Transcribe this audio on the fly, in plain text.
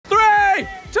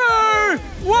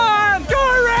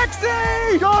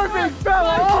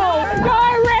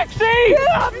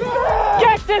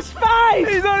to space!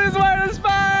 He's on his way to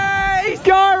space!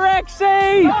 Go,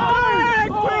 Rexy!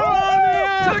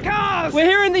 To the cars! We're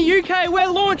here in the UK. We're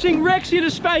launching Rexy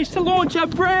to space to launch a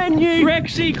brand new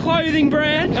Rexy clothing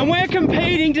brand. And we're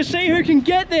competing to see who can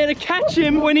get there to catch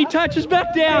him when he touches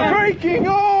back down. Breaking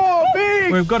off!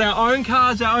 Big! We've got our own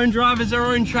cars, our own drivers, our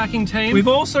own tracking team. We've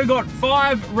also got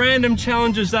 5 random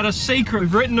challenges that are secret.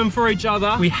 We've written them for each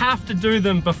other. We have to do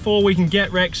them before we can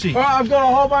get Rexy. All right, I've got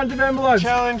a whole bunch of envelopes.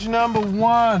 Challenge number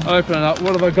 1. Open it up,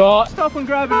 what have I got? Stop and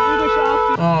grab an English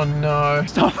afternoon. Oh no.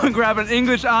 Stop and grab an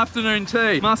English afternoon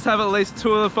tea. Must have at least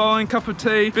 2 of the following: cup of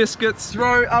tea, biscuits.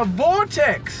 Throw a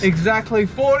vortex exactly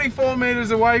 44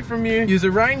 meters away from you. Use a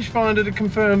rangefinder to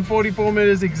confirm 44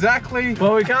 meters exactly.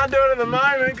 Well, we can't do it at the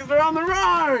moment because we're on the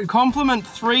road. Compliment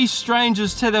 3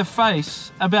 strangers to their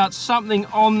face about something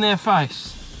on their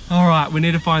face. All right, we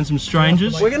need to find some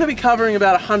strangers. We're going to be covering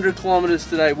about 100 kilometers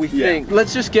today, we think.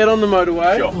 Let's just get on the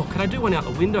motorway. Sure. Oh, can I do one out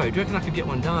the window? Do you reckon I could get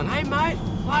one done? Hey, mate,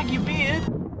 like your beard.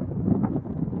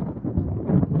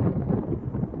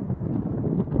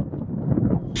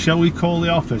 Shall we call the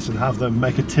office and have them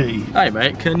make a tea? Hey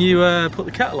mate, can you put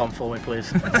the kettle on for me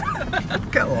please?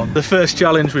 Kettle on. The first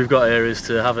challenge we've got here is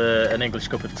to have an English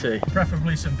cup of tea.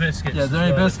 Preferably some biscuits. Yeah, is there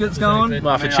any biscuits going?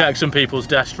 Might have to check some people's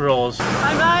desk drawers.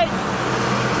 Hey, mate,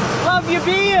 love your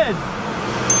beard.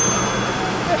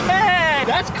 Yeah,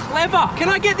 that's clever. Can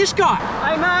I get this guy?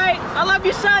 Hey, mate, I love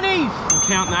your sunnies. We'll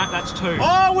count that, that's 2.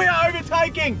 Oh, we are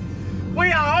overtaking. We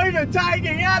are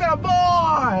overtaking,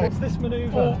 attaboy! What's this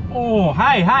maneuver? Oh,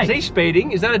 hey, hey. Is he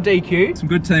speeding? Is that a DQ? Some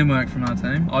good teamwork from our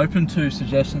team. Open to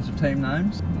suggestions of team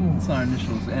names. It's our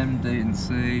initials M, D and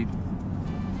C.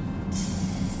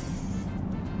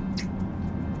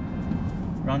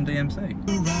 Run DMC.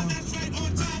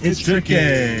 It's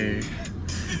tricky.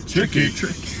 Tricky.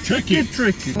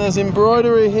 There's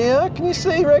embroidery here. Can you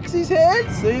see Rexy's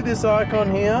head? See this icon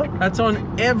here? That's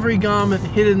on every garment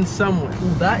hidden somewhere.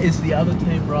 Ooh, that is the other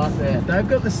team right there. They've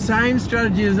got the same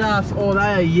strategy as us, or they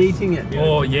are yeeting it.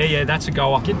 Oh, yeah, that's a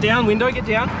goer. Get down, window, get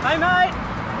down. Hey, mate.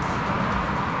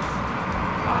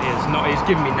 Oh, he's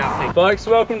giving me nothing. Folks,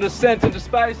 welcome to Sent into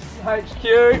Space HQ.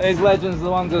 These legends are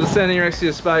the ones that are sending Rexy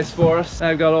to space for us.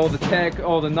 They've got all the tech,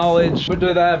 all the knowledge. But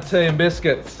do they have tea and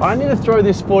biscuits? I need to throw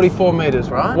this 44 meters,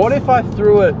 right? What if I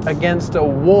threw it against a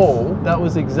wall that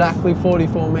was exactly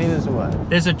 44 meters away?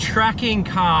 There's a tracking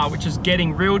car which is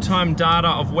getting real-time data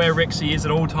of where Rexy is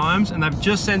at all times, and they've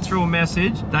just sent through a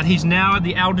message that he's now at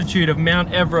the altitude of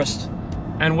Mount Everest,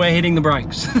 and we're hitting the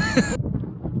brakes.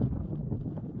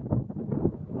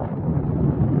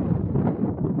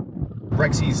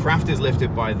 Rexy's craft is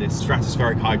lifted by this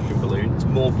stratospheric hydrogen balloon. It's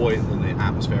more buoyant than the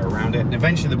atmosphere around it, and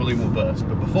eventually the balloon will burst.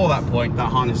 But before that point, that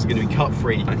harness is going to be cut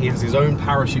free, and he has his own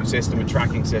parachute system and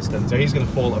tracking system. So he's going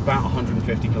to fall at about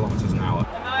 150 kilometers an hour.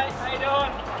 Hey mate, how you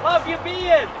doing? Love your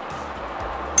beard.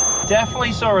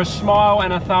 Definitely saw a smile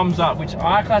and a thumbs up, which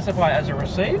I classify as a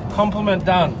receive. Compliment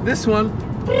done. This one.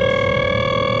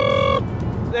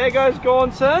 There goes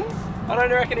Gaunson. I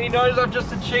don't reckon he knows I've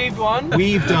just achieved one.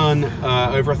 We've done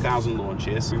over 1,000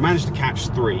 launches. We've managed to catch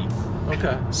 3.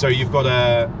 Okay. So you've got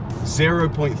a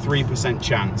 0.3%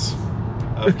 chance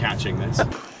of catching this.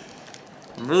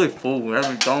 I'm really full. We're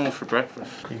having McDonald's for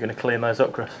breakfast. You're going to clean those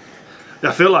up, Chris?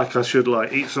 I feel like I should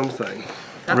eat something.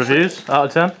 Reviews out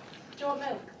of 10? Do you want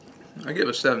milk? I give it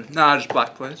a 7. Nah, just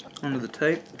black, please. Under the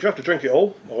tape. Do you have to drink it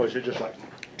all, or is it just like...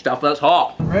 Stuff that's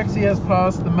hot. Rexy has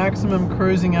passed the maximum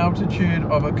cruising altitude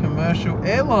of a commercial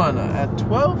airliner at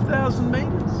 12,000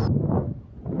 meters.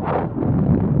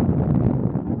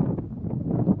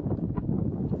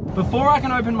 Before I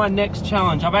can open my next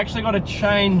challenge, I've actually got to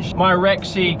change my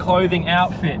Rexy clothing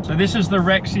outfit. So this is the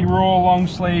Rexy Raw long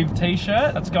sleeve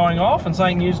t-shirt that's going off, and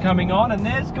something new's coming on, and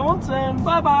there's Gaunson.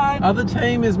 Bye-bye. Other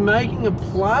team is making a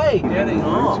play. Getting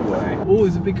off. Oh,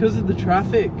 is it because of the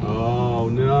traffic? Oh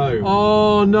no.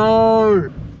 Oh no.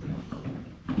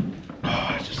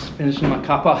 Just finishing my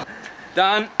cuppa.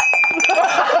 Done.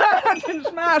 Didn't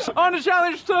smash. On to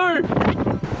challenge 2.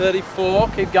 34,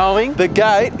 keep going. The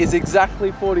gate is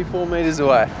exactly 44 meters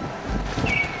away.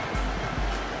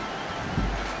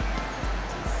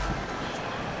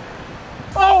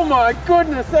 Oh my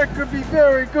goodness, that could be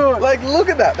very good. Like, look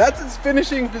at that. That's its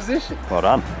finishing position. Well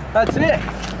done. That's it.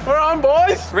 We're on,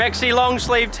 boys. Rexy long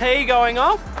sleeve tee going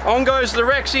off. On goes the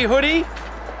Rexy hoodie.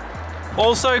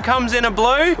 Also comes in a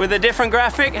blue with a different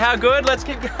graphic. How good? Let's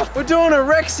keep going. We're doing a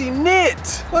Rexy knit.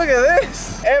 Look at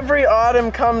this. Every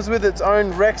item comes with its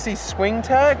own Rexy swing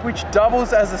tag, which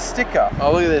doubles as a sticker.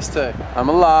 Oh, look at this too. I'm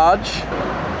a large.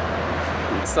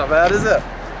 It's not bad, is it?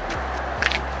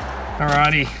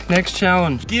 Alrighty, next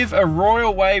challenge. Give a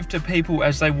royal wave to people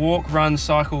as they walk, run,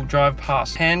 cycle, drive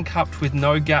past. Hand cupped with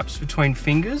no gaps between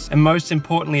fingers. And most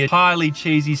importantly, a highly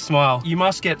cheesy smile. You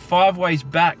must get 5 ways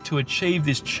back to achieve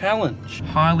this challenge.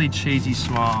 Highly cheesy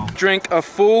smile. Drink a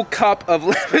full cup of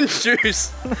lemon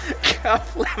juice. Cup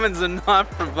lemons and knife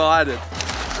provided.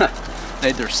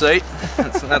 Need the receipt.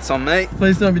 That's on me.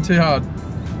 Please don't be too hard.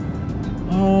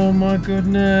 Oh my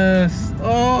goodness.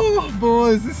 Oh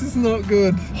boys, this is not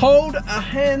good. Hold a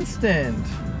handstand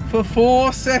for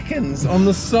 4 seconds on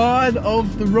the side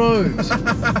of the road.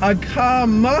 A car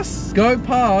must go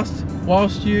past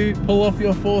whilst you pull off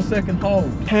your 4-second hold.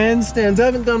 Handstands, I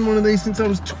haven't done one of these since I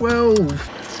was 12.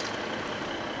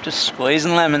 Just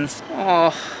squeezing lemons.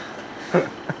 Oh.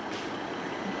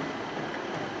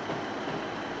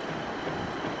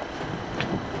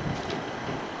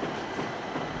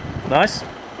 Nice.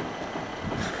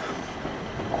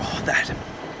 Oh,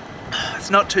 it's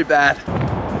not too bad.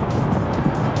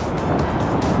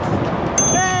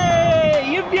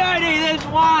 Hey, you beauty, there's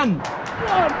one. 1, 2,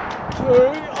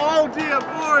 oh dear,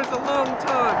 4 is a long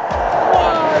time.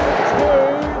 1, 2,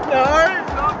 no,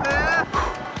 not there.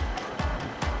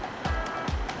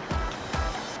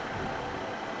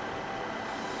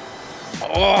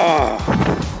 Oh.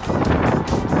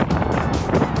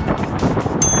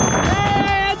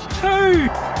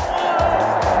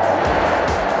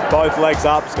 Both legs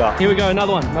up, Scott. Here we go,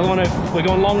 another one. Another one. We're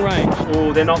going long range.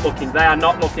 Oh, they're not looking. They are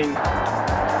not looking.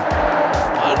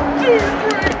 1, 2,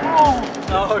 3, 4.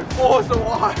 No, 4's a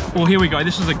while. Well, here we go.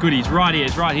 This is the goodies. Right here.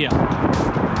 It's right here.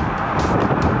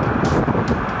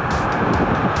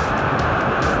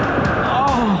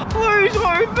 Oh, please,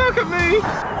 won't look at me.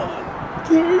 1,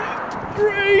 2,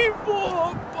 3,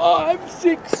 4, 5,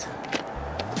 6.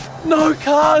 No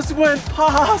cars went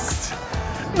past.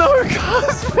 No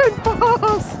cars went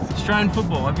past. Australian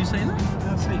football. Have you seen that?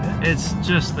 I've seen it. It's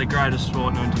just the greatest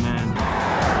sport known to man.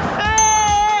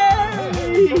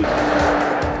 Hey! 1,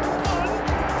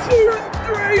 2,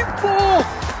 3, 4.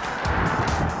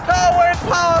 Car went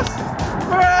past.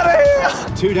 We're out of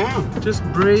here. 2 down. Just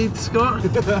breathe, Scott.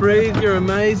 Breathe, you're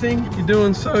amazing. You're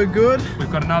doing so good.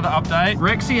 We've got another update.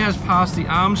 Rexy has passed the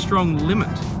Armstrong limit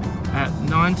at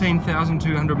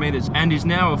 19,200 meters and is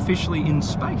now officially in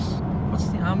space. What's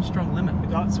the Armstrong limit?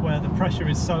 That's where the pressure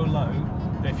is so low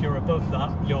that if you're above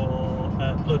that, your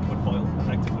blood would boil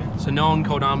effectively. So no one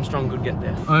called Armstrong could get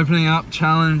there. Opening up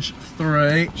challenge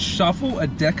 3. Shuffle a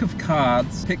deck of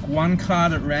cards, pick one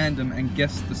card at random and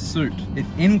guess the suit. If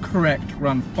incorrect,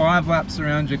 run 5 laps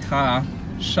around your car,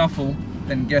 shuffle,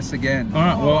 then guess again. All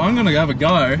right, well, I'm gonna have a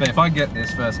go. But if I get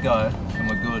this first go, then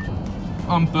we're good.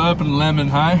 I'm burping lemon,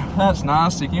 hey? That's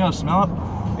nasty. Can you guys smell it?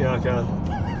 Yeah, I can.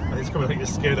 He's coming to your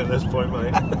skin at this point,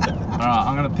 mate. Alright,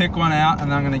 I'm gonna pick one out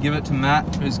and I'm gonna give it to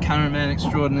Matt, who's cameraman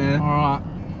extraordinaire. Alright,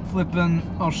 flipping.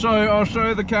 I'll show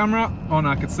you the camera. Oh no,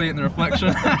 I could see it in the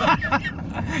reflection.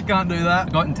 Can't do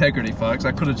that. Got integrity, folks.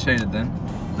 I could have cheated then.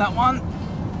 That one,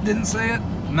 didn't see it.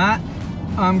 Matt,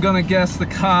 I'm gonna guess the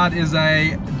card is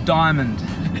a diamond.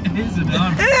 It is a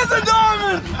diamond. It is a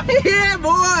diamond! Yeah,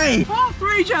 boy! Oh,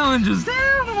 3 challenges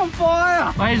down, I'm on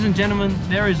fire! Ladies and gentlemen,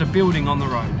 there is a building on the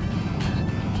road.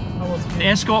 An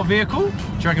escort vehicle. Do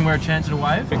you reckon we're a chance at a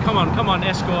wave? Come on,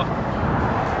 escort.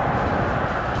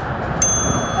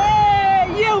 Hey,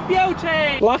 you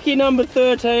beauty! Lucky number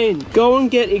 13. Go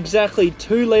and get exactly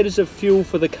 2 litres of fuel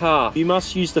for the car. You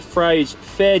must use the phrase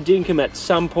fair dinkum at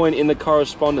some point in the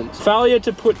correspondence. Failure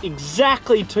to put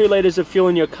exactly 2 litres of fuel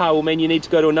in your car will mean you need to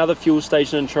go to another fuel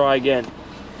station and try again.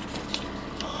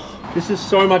 This is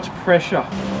so much pressure.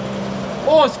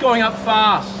 Oh, it's going up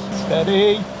fast.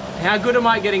 Steady. How good am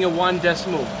I getting a 1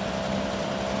 decimal?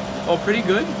 Oh, pretty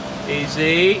good.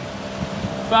 Easy.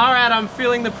 Far out, I'm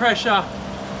feeling the pressure.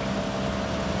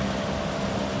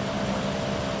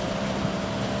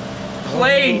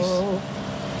 Please. Oh.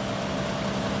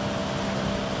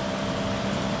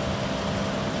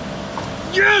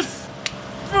 Yes!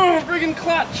 Oh, friggin'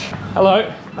 clutch.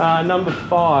 Hello, number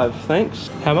 5, thanks.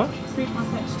 How much?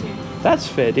 3.32. That's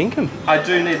fair dinkum. I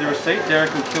do need the receipt.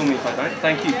 Derek will kill me if I don't.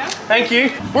 Thank you. Yeah. Thank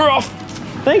you. We're off.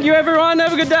 Thank you, everyone.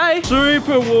 Have a good day.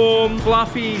 Super warm,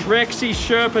 fluffy Rexy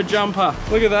Sherpa jumper.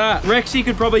 Look at that. Rexy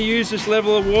could probably use this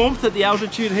level of warmth at the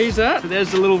altitude he's at.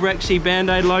 There's the little Rexy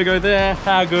Band-Aid logo there.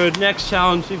 How good. Next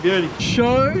challenge, you beauty.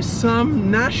 Show some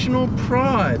national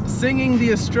pride. Singing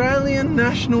the Australian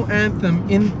national anthem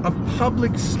in a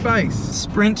public space.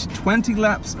 Sprint 20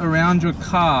 laps around your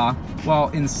car while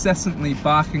incessantly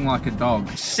barking like a dog.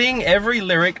 Sing every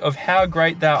lyric of How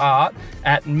Great Thou Art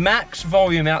at max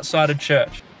volume outside of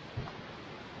church.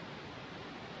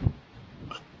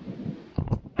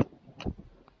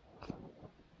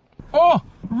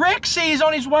 Rexy is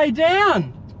on his way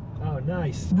down. Oh,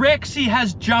 nice. Rexy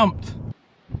has jumped.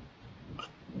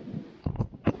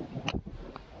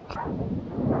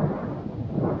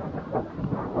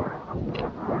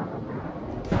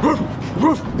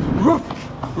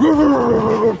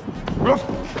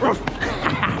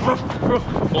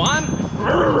 One.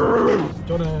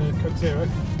 Do you want a Coke Zero?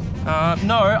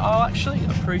 No, I'll actually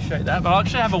appreciate that, but I'll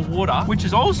actually have a water, which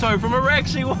is also from a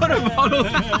Rexy water bottle.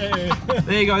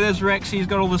 There you go, there's Rexy, he's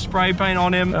got all the spray paint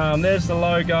on him. There's the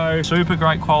logo. Super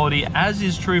great quality, as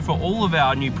is true for all of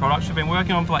our new products. We've been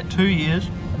working on for like 2 years.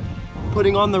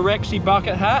 Putting on the Rexy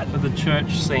bucket hat for the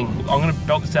church sing. I'm gonna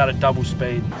belt this out at double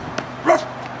speed.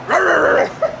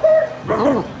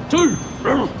 2.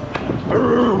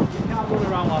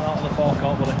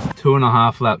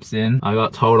 2.5 laps in, I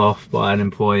got told off by an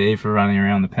employee for running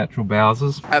around the petrol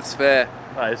bowsers. That's fair.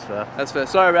 That is fair. That's fair.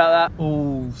 Sorry about that.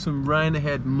 Oh, some rain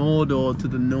ahead, Mordor to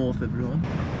the north, everyone.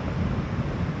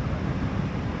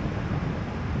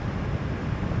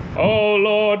 Oh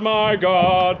Lord my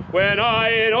God, when I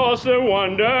in awesome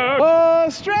wonder.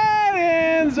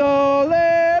 Australians, oh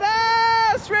let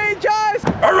us rejoice.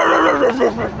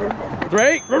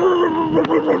 3,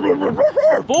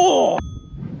 4.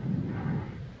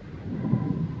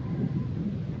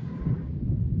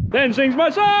 Then sings my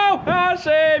soul, our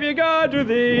Saviour God to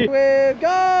thee. With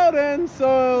golden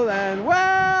soul and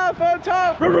wealth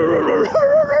atop.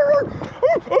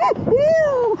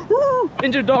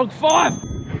 Ninja Dog 5.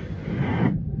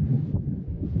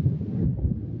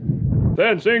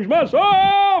 Then sings my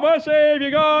soul, my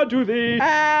Saviour God to thee.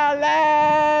 Our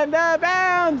land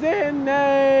abounds in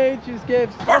nature's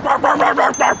gifts.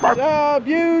 So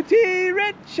beauty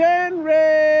rich and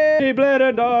rare. He bled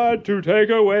and died to take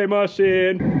away my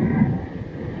sin.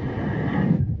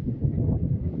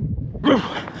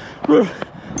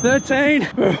 13,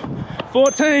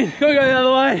 14, gotta go the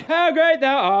other way. How great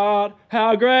thou art,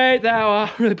 how great thou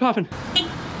art. Really puffing.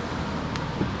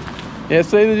 Yeah,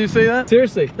 see, did you see that?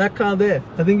 Seriously, that car there.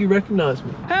 I think you recognise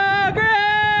me. How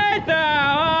great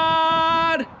thou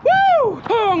art. Woo!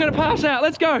 Oh, I'm gonna pass out,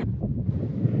 let's go.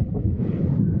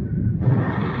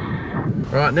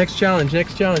 Right, next challenge.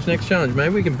 Maybe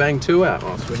we can bang 2 out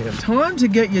whilst we're here. Time to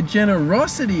get your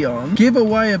generosity on. Give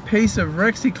away a piece of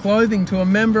Rexy clothing to a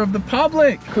member of the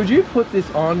public. Could you put this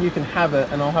on? You can have it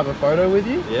and I'll have a photo with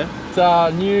you. Yeah. It's our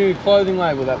new clothing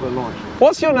label that we're launching.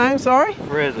 What's your name, sorry?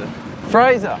 Fraser.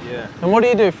 Fraser. Yeah. And what do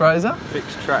you do, Fraser?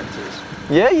 Fix tractors.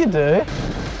 Yeah, you do.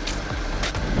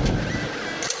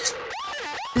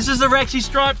 This is the Rexy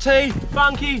stripe tee,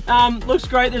 funky, looks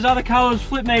great. There's other colors.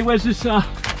 Flip me, where's this,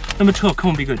 number 12, come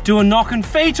on, be good. Do a knock and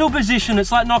fetal position.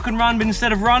 It's like knock and run, but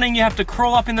instead of running, you have to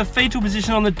crawl up in the fetal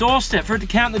position on the doorstep. For it to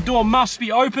count, the door must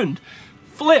be opened.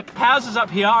 Flip. Houses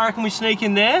up here, I reckon we sneak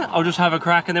in there. I'll just have a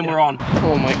crack and then we're on.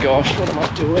 Oh my gosh, what am I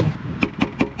doing?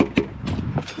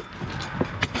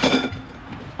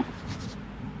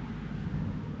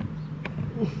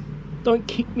 Don't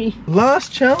kick me.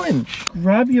 Last challenge.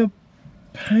 Grab your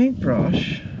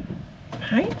paintbrush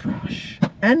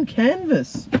and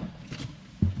canvas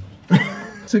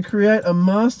to create a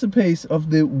masterpiece of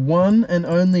the one and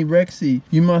only Rexy.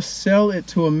 You must sell it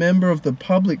to a member of the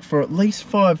public for at least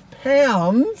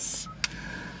 £5.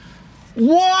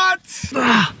 What?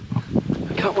 I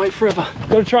can't wait forever.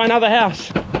 Gotta try another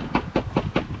house.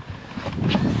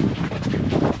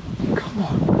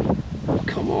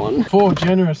 Come on. 4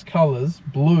 generous colours: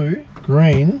 blue,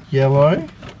 green, yellow,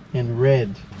 and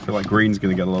red. I feel like green's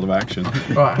gonna get a lot of action.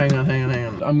 Right, hang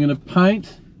on. I'm gonna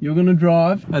paint, you're gonna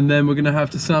drive, and then we're gonna have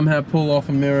to somehow pull off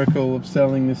a miracle of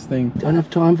selling this thing. Don't have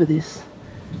time for this.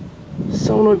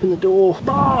 Someone open the door.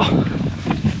 Oh,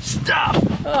 stop.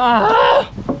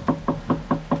 Ah.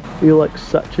 I feel like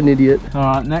such an idiot. All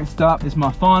right, next up is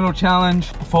my final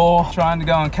challenge before trying to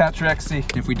go and catch Rexy.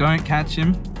 If we don't catch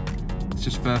him, it's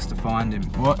just first to find him.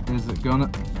 What is it gonna?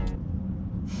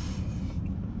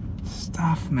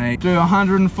 Stuff, mate. Do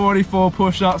 144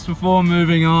 push-ups before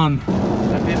moving on.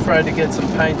 Don't be afraid to get some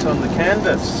paint on the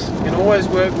canvas. You can always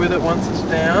work with it once it's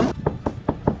down.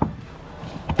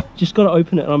 Just gotta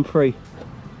open it and I'm free.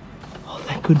 Oh,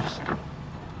 thank goodness.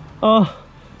 Oh.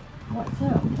 What's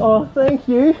up? Oh, thank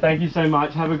you. Thank you so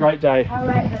much. Have a great day. All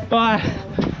right. Bye.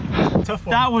 Tough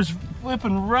one. That was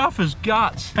flipping rough as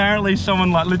guts. Apparently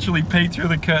someone like literally peeked through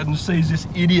the curtain, sees this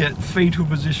idiot fetal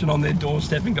position on their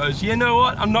doorstep and goes, you know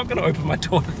what? I'm not gonna open my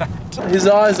door to that. His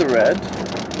eyes are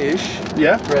red-ish.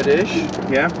 Yeah. Reddish.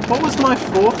 Yeah. What was my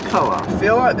 4th colour? I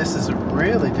feel like this is a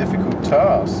really difficult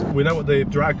task. We know what the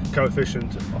drag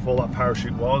coefficient of all that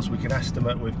parachute was. We can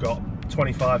estimate we've got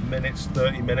 25 minutes,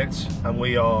 30 minutes, and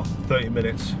we are 30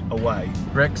 minutes away.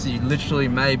 Rexy literally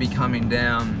may be coming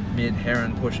down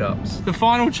mid-heron push-ups. The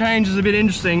final change is a bit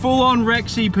interesting. Full-on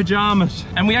Rexy pajamas.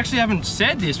 And we actually haven't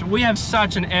said this, but we have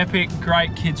such an epic,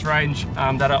 great kids range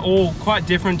that are all quite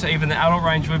different to even the adult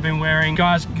range we've been wearing.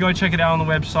 Guys, go check it out on the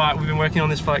website. We've been working on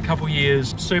this for like a couple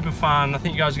years. Super fun. I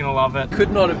think you guys are gonna love it.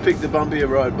 Could not have picked the bumpier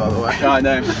road, by the way. I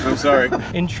know, I'm sorry.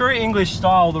 In true English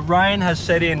style, the rain has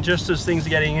set in just as things are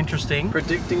getting interesting.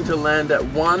 Predicting to land at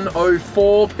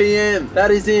 1:04 p.m. That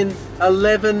is in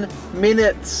 11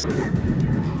 minutes.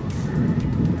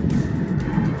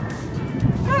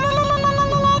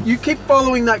 You keep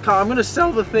following that car. I'm gonna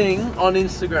sell the thing on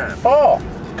Instagram. Oh,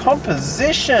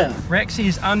 composition. Rexy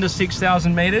is under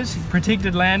 6,000 meters.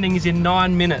 Predicted landing is in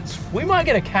 9 minutes. We might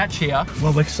get a catch here.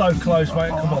 Well, we're so close, mate.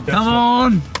 Come on, Come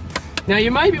on! Now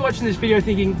you may be watching this video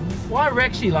thinking, why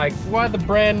Rexy? Like, why the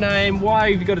brand name?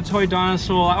 Why have you got a toy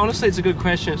dinosaur? Like, honestly, it's a good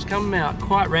question. It's come out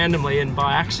quite randomly and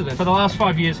by accident. For the last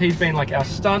 5 years, he's been like our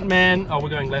stunt man. Oh, we're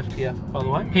going left here, by the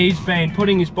way. He's been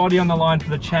putting his body on the line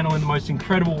for the channel in the most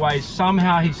incredible ways.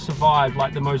 Somehow he's survived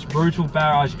like the most brutal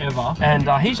barrage ever. And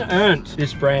he's earned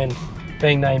this brand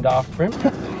being named after him.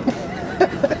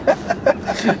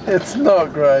 It's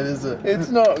not great, is it? It's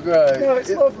not great. No, it's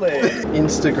lovely.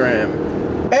 Instagram.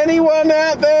 Anyone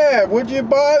out there, would you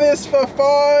buy this for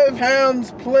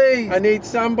 £5, please? I need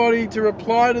somebody to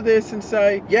reply to this and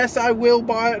say, yes, I will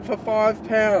buy it for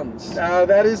 £5.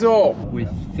 That is all. We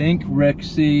think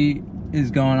Rexy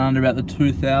is going under about the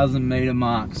 2,000 meter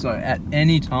mark, so at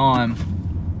any time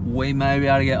we may be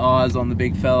able to get eyes on the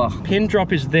big fella. Pin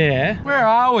drop is there. Where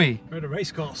are we? We're at a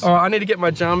race course. All right, I need to get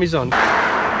my jammies on.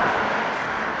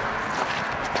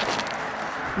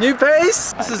 New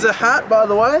piece. This is a hat, by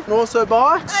the way. And also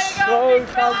buy. Oh, he's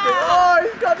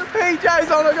got the PJs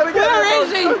on. I gotta get Where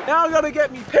is he? Now I gotta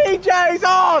get me PJs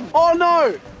on. Oh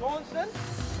no.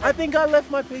 I think I left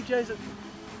my PJs at...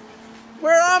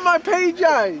 Where are my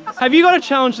PJs? Have you got a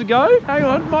challenge to go? Hang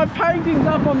on, my painting's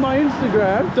up on my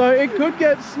Instagram, so it could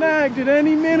get snagged at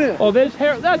any minute. Oh, that's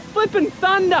flipping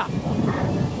thunder.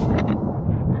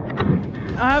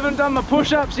 I haven't done my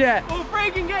push-ups yet. Oh,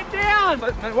 freaking get down!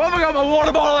 What have I got my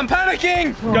water bottle? I'm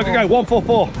panicking! Go, go, go,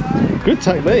 144. Good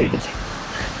technique.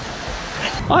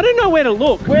 I don't know where to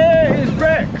look. Where is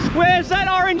Rex? Where's that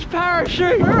orange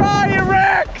parachute? Where are you,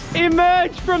 Rex?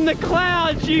 Emerge from the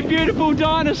clouds, you beautiful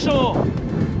dinosaur.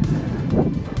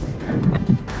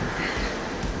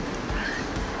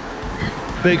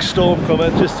 Big storm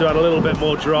coming, just to add a little bit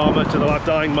more drama to the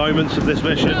dying moments of this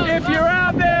mission. If you're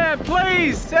out there,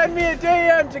 please send me a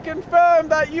DM to confirm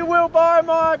that you will buy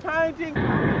my painting.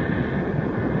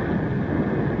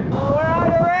 Oh, where are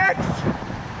you, Rex?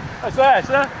 That's there,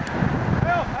 sir.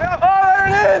 Oh, there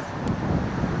it is!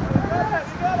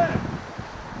 You got it!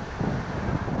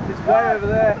 It's way over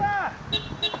there.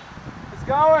 It's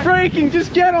going. Freaking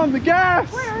just get on the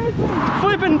gas. Where is it?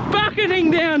 Flipping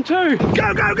bucketing down too.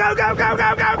 Go, go, go, go, go,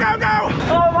 go, go, go, go!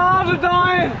 Oh, my arms are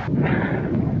dying.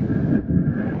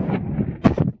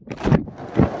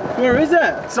 Where is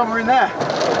it? Somewhere in there.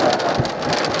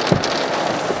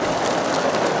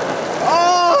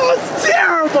 Oh, it's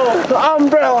terrible! The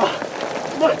umbrella.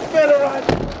 Much better right.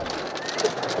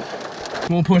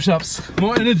 More push-ups,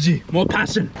 more energy, more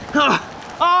passion. Oh,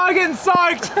 I'm getting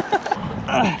soaked!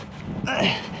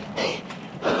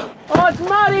 Oh, it's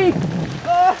muddy.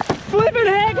 Oh, flipping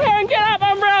heck, hand, get up,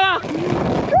 umbrella.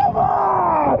 Come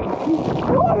on!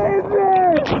 What is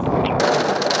this?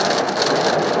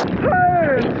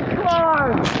 Hey,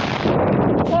 climb!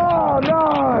 Oh no!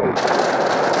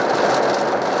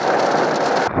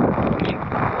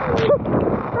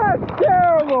 That's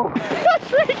terrible! That's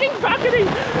freaking bucketing.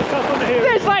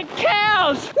 There's like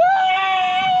cows.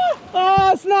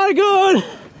 Oh, it's not good!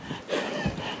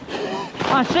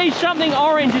 I see something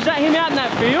orange. Is that him out in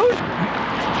that field?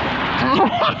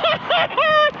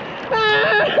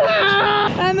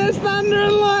 And there's thunder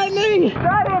and lightning!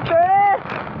 That up there!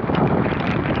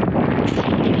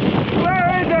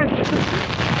 Where is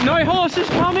it? No horses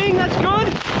coming. That's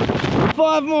good.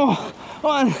 5 more.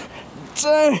 1,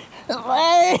 2,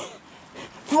 3,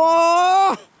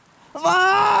 4,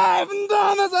 5. I'm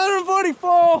done. That's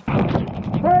 144.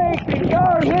 Freaking go,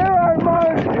 hero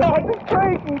mode. God, just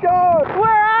freaking go.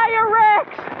 Where are you, Rex?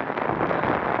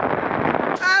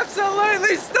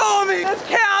 Absolutely stormy. There's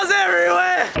cows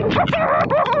everywhere.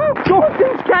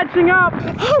 Jordan's catching up.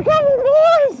 Oh, come on,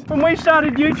 boys. When we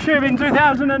started YouTube in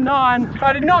 2009,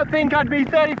 I did not think I'd be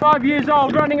 35 years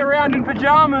old running around in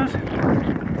pajamas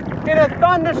in a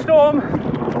thunderstorm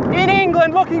in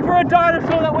England looking for a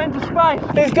dinosaur that went to space.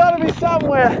 There's got to be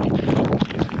somewhere.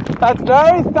 That's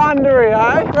very thundery,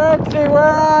 eh? Rexy, where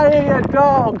are you, you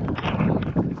dog?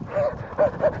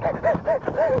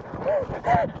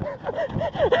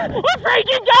 We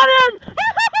freaking got him!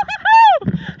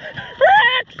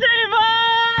 Rexy,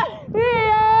 man!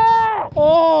 Yeah!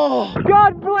 Oh,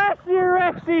 God bless you,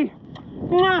 Rexy.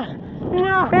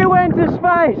 He went to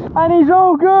space and he's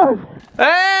all good.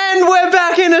 And we're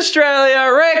back in Australia.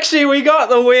 Rexy, we got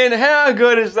the win. How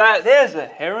good is that? There's a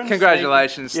heron.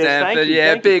 Congratulations, Yes, thank Stanford. you,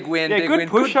 Yeah, thank you. big win, Yeah, big good win.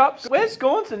 push-ups. Where's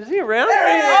Gaunson? Is he around? There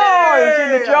Oh, he it's is.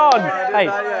 in the John. I did Hey,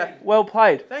 that, yeah. well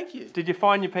played. Thank you. Did you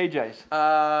find your PJs?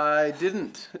 I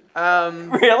didn't.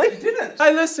 Really? Didn't.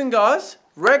 Hey, listen, guys.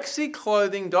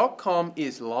 RexyClothing.com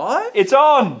is live. It's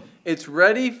on. It's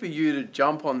ready for you to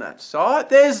jump on that site.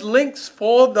 There's links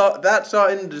for that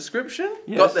site in the description.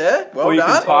 Yes. Got there. Well Or you can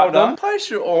done. type them.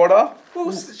 Place your order.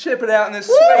 We'll ship it out in this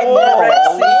sweet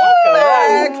Oh,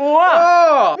 bag.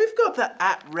 wow. We've got the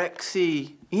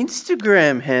 @Rexy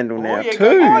Instagram handle now yeah, too.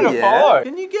 go find a follow.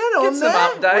 Can you get on Get some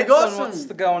there? updates we got on some what's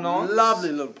going on. Lovely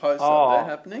little posts Oh. up there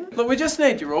happening. Look, we just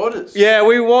need your orders. Yeah,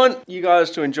 we want you guys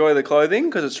to enjoy the clothing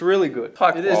because it's really good.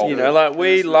 It is You good. know, like It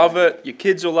we is love it. Your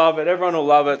kids will love it. Everyone will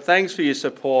love it. Thanks for your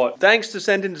support. Thanks to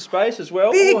Send Into Space as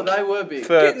well Oh, they were big.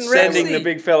 for Getting sending Rexy. the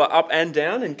big fella up and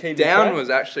down and keeping Down track. was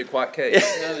actually quite key.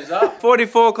 That is up.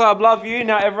 44 Club, love you.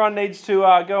 Now everyone needs to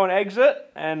go and exit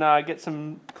and get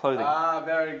some clothing. Ah,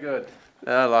 very good.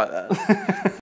 I like that.